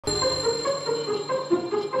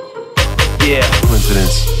Yeah.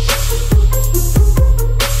 Coincidence.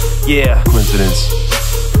 Yeah. Coincidence.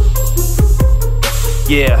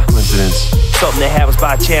 Yeah. Coincidence. Something that happens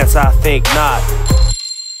by chance, I think not.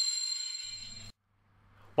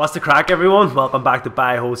 What's the crack, everyone? Welcome back to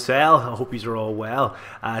Buy Wholesale. I hope you are all well.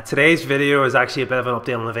 Today's video is actually a bit of an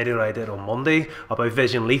update on the video that I did on Monday about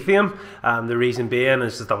Vision Lithium. The reason being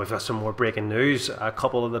is that we've got some more breaking news. A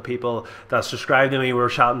couple of the people that subscribed to me were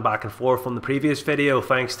chatting back and forth on the previous video,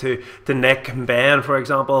 thanks to Nick and Ben, for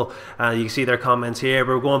example. You can see their comments here.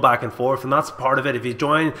 We're going back and forth, and that's part of it. If you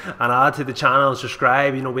join and add to the channel and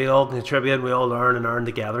subscribe, you know, we all contribute, we all learn and earn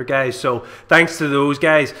together, guys. So thanks to those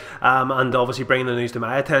guys, and obviously bringing the news to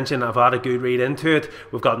my attention. I've had a good read into it.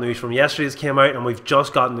 We've got news from yesterday that came out, and we've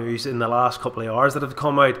just got news in the last couple of hours that have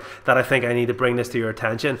come out that I think I need to bring this to your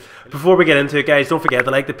attention. Before we get into it, guys, don't forget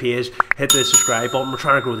to like the page, hit the subscribe button. We're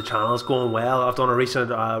trying to grow the channel. It's going well. I've done a recent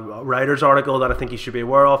writer's article that I think you should be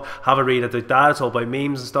aware of. Have a read about that. It's all about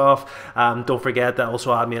memes and stuff. Don't forget to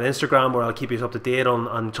also add me on Instagram, where I'll keep you up to date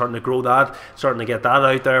on starting to grow that, starting to get that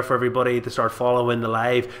out there for everybody to start following the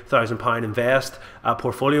live £1,000 invest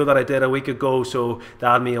portfolio that I did a week ago. So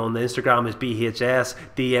add me on the Instagram is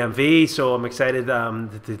BHSDMV, so I'm excited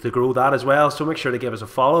to grow that as well, so make sure to give us a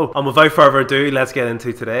follow. And without further ado, let's get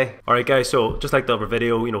into today. Alright guys, so just like the other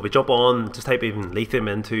video, you know, we jump on, just type even lithium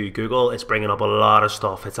into Google, it's bringing up a lot of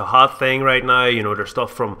stuff. It's a hot thing right now, you know, there's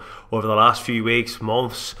stuff from over the last few weeks,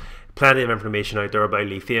 months, plenty of information out there about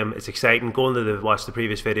lithium. It's exciting. Go into watch the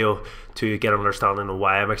previous video to get an understanding of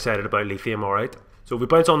why I'm excited about lithium. Alright, so if we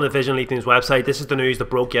bounce on the Vision Lithium's website, this is the news that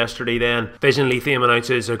broke yesterday then. Vision Lithium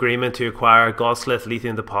announces agreement to acquire Goldslith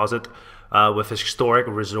lithium deposit with a historic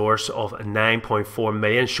resource of 9.4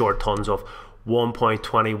 million short tons of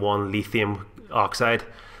 1.21 lithium oxide.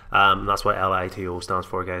 That's what LITO stands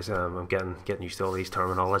for, guys. I'm getting used to all these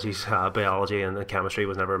terminologies. Biology and chemistry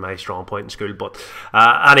was never my strong point in school, but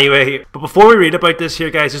anyway. But before we read about this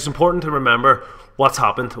here, guys, it's important to remember what's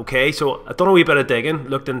happened, okay? So I've done a wee bit of digging,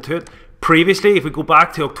 looked into it. Previously, if we go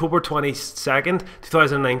back to October 22nd,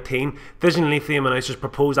 2019, Vision Lithium announces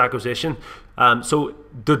proposed acquisition. So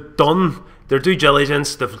they've done their due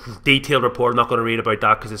diligence, the detailed report. I'm not going to read about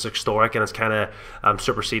that because it's historic and it's kind of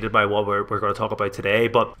superseded by what we're going to talk about today.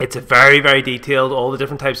 But it's a very, very detailed, all the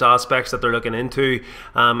different types of aspects that they're looking into.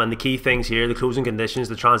 And the key things here, the closing conditions,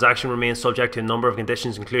 the transaction remains subject to a number of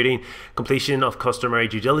conditions, including completion of customary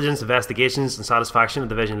due diligence, investigations and satisfaction of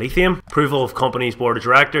the Vision Lithium, approval of company's board of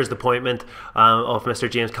directors, the appointment of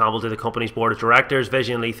Mr. James Campbell to the company's board of directors,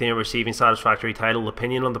 Vision Lithium receiving satisfactory title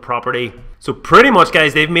opinion on the property. So pretty much,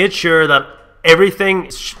 guys, they've made sure that everything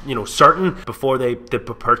is, you know, certain before they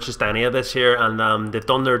purchased any of this here, and they've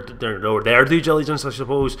done their due diligence, I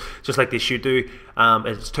suppose, just like they should do.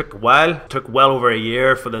 It took a while, took well over a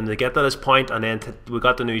year for them to get to this point, and then we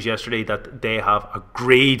got the news yesterday that they have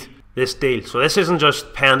agreed this deal. So this isn't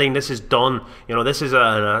just pending, this is done. You know, this is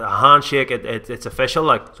a handshake. It's official.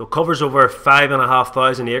 Like, so it covers over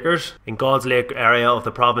 5,500 acres in God's Lake area of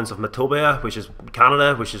the province of Manitoba, which is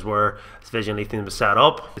Canada, which is where Vision Lithium was set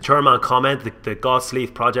up. The chairman commented the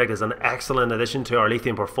Goldslith project is an excellent addition to our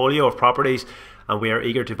lithium portfolio of properties, and we are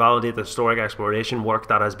eager to validate the historic exploration work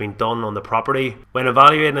that has been done on the property. When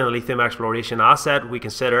evaluating a lithium exploration asset, we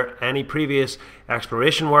consider any previous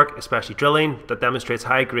exploration work, especially drilling, that demonstrates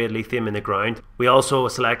high-grade lithium in the ground. We also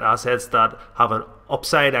select assets that have an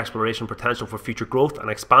upside exploration potential for future growth and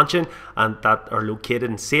expansion, and that are located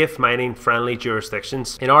in safe, mining-friendly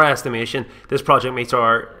jurisdictions. In our estimation, this project meets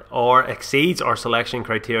or exceeds our selection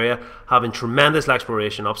criteria, having tremendous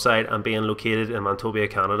exploration upside and being located in Manitoba,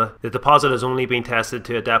 Canada. The deposit has only been tested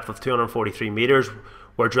to a depth of 243 meters,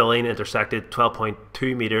 where drilling intersected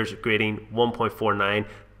 12.2 meters, grading 1.49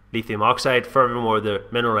 lithium oxide. Furthermore, the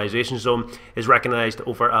mineralization zone is recognized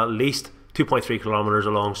over at least 2.3 kilometers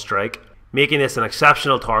along strike, making this an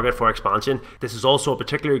exceptional target for expansion. This is also a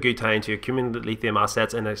particularly good time to accumulate lithium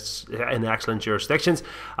assets in excellent jurisdictions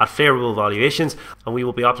at favourable valuations, and we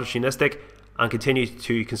will be opportunistic and continue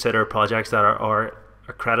to consider projects that are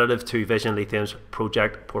accredited to Vision Lithium's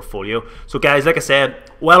project portfolio. So guys, like I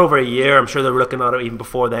said, well over a year. I'm sure they were looking at it even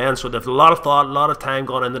before then, so there's a lot of thought, a lot of time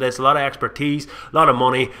gone into this, a lot of expertise, a lot of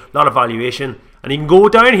money, a lot of valuation. And you can go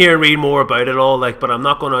down here and read more about it all, like, but I'm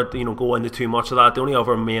not going to, you know, go into too much of that. The only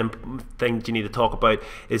other main thing that you need to talk about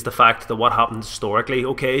is the fact that what happened historically.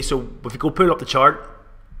 Okay, so if you go pull up the chart,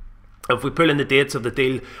 if we pull in the dates of the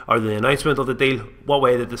deal or the announcement of the deal, what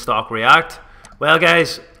way did the stock react? Well,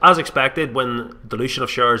 guys, as expected, when dilution of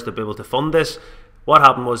shares to be able to fund this, what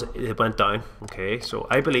happened was it went down. Okay, so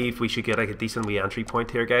I believe we should get like a decent re-entry point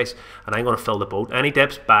here, guys, and I'm going to fill the boat. Any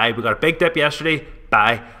dips, buy. We got a big dip yesterday,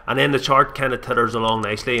 buy. And then the chart kind of titters along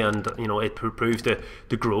nicely, and you know, it proves to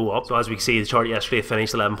grow up. So as we can see, the chart yesterday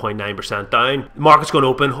finished 11.9% down. The market's going to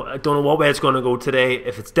open. I don't know what way it's going to go today.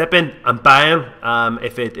 If it's dipping, I'm buying.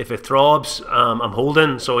 If it throbs, I'm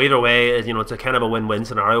holding. So either way, you know, it's a kind of a win-win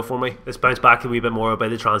scenario for me. Let's bounce back a wee bit more about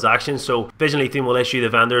the transaction. So Vision Lithium will issue the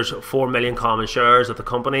vendors 4 million common shares of the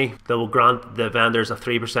company. They will grant the vendors a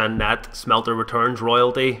 3% net smelter returns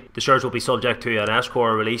royalty. The shares will be subject to an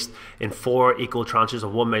escrow released in 4 equal tranches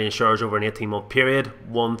of 1 million shares over an 18-month period.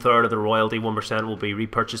 1/3 of the royalty, 1%, will be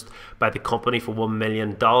repurchased by the company for $1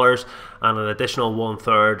 million, and an additional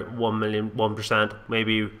 1/3, 1% may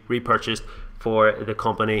be repurchased for the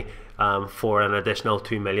company for an additional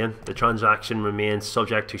 $2 million. The transaction remains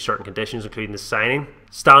subject to certain conditions, including the signing,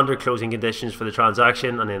 standard closing conditions for the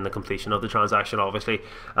transaction, and then the completion of the transaction, obviously.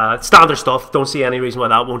 Standard stuff. Don't see any reason why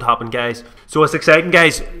that won't happen, guys. So it's exciting,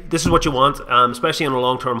 guys. This is what you want, especially in a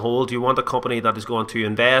long-term hold. You want a company that is going to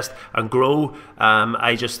invest and grow.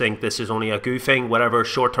 I just think this is only a good thing. Whatever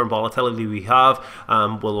short-term volatility we have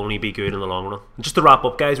will only be good in the long run. And just to wrap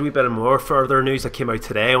up, guys, a wee bit of more further news that came out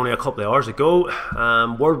today, only a couple of hours ago.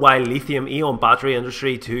 Worldwide lithium-ion battery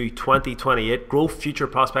industry to 2028, growth, future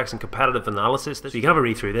prospects, and competitive analysis. So you can have a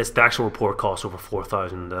read through this. The actual report costs over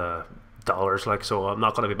 $4,000. Like, so I'm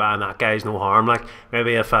not going to be buying that, guys. No harm. Like,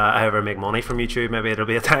 maybe if I ever make money from YouTube, maybe it'll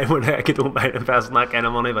be a time when I don't mind investing that kind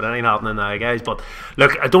of money, but it ain't happening now, guys. But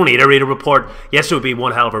look, I don't need to read a report. Yes, it would be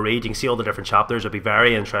one hell of a read. You can see all the different chapters. I'd be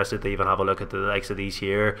very interested to even have a look at the likes of these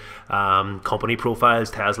here company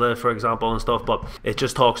profiles, Tesla, for example, and stuff. But it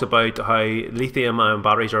just talks about how lithium ion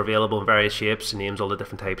batteries are available in various shapes and names all the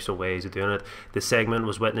different types of ways of doing it. The segment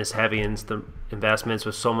was witnessed heavy investments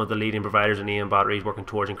with some of the leading providers in ion batteries working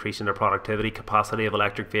towards increasing their productivity capacity of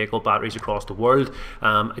electric vehicle batteries across the world.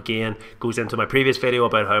 Again, goes into my previous video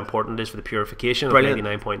about how important it is for the purification of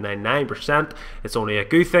 99.99%. It's only a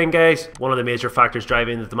good thing, guys. One of the major factors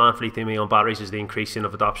driving the demand for lithium-ion batteries is the increasing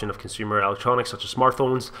of adoption of consumer electronics such as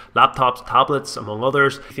smartphones, laptops, tablets, among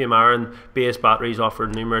others. Lithium-ion based batteries offer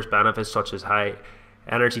numerous benefits such as high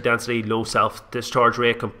energy density, low self-discharge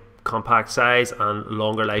rate, compact size, and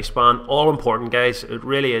longer lifespan. All important, guys. It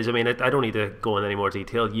really is. I mean, I don't need to go in any more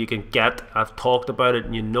detail. You can get, I've talked about it,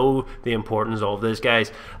 and you know the importance of this,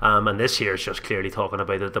 guys. And this here is just clearly talking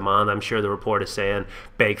about the demand. I'm sure the report is saying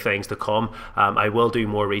big things to come. I will do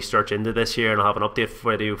more research into this here, and I'll have an update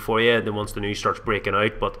video for you then once the news starts breaking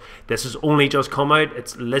out. But this has only just come out.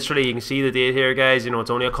 It's literally, you can see the date here, guys. You know,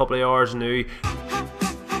 it's only a couple of hours new.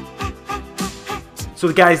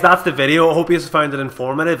 So guys, that's the video. I hope you found it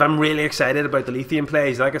informative. I'm really excited about the lithium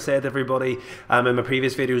plays. Like I said to everybody in my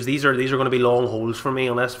previous videos, these are going to be long holds for me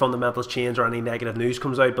unless fundamentals change or any negative news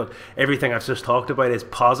comes out. But everything I've just talked about is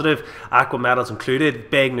positive. Aqua Metals included.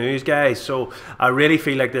 Big news, guys. So I really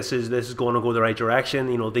feel like this is going to go the right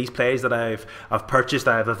direction. You know, these plays that I've purchased,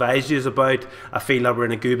 I've advised you about. I feel that we're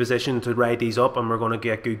in a good position to ride these up, and we're going to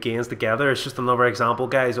get good gains together. It's just another example,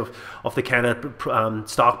 guys, of the kind of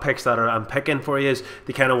stock picks that I'm picking for you.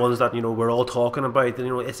 The kind of ones that, you know, we're all talking about. You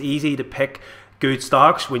know, it's easy to pick good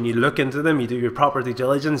stocks when you look into them, you do your proper due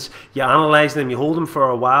diligence, you analyze them, you hold them for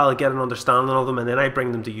a while, get an understanding of them, and then I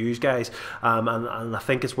bring them to you guys. And I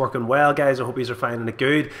think it's working well, guys. I hope you are finding it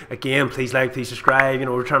good. Again, please like, please subscribe. You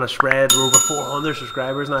know, we're trying to spread. We're over 400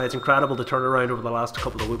 subscribers now. It's incredible to turn around over the last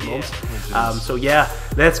couple of months. So yeah,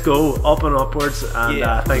 let's go up and upwards,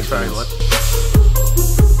 and thanks very much.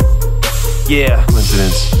 Yeah,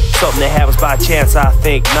 coincidence. Something that happens by chance, I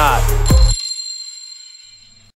think not.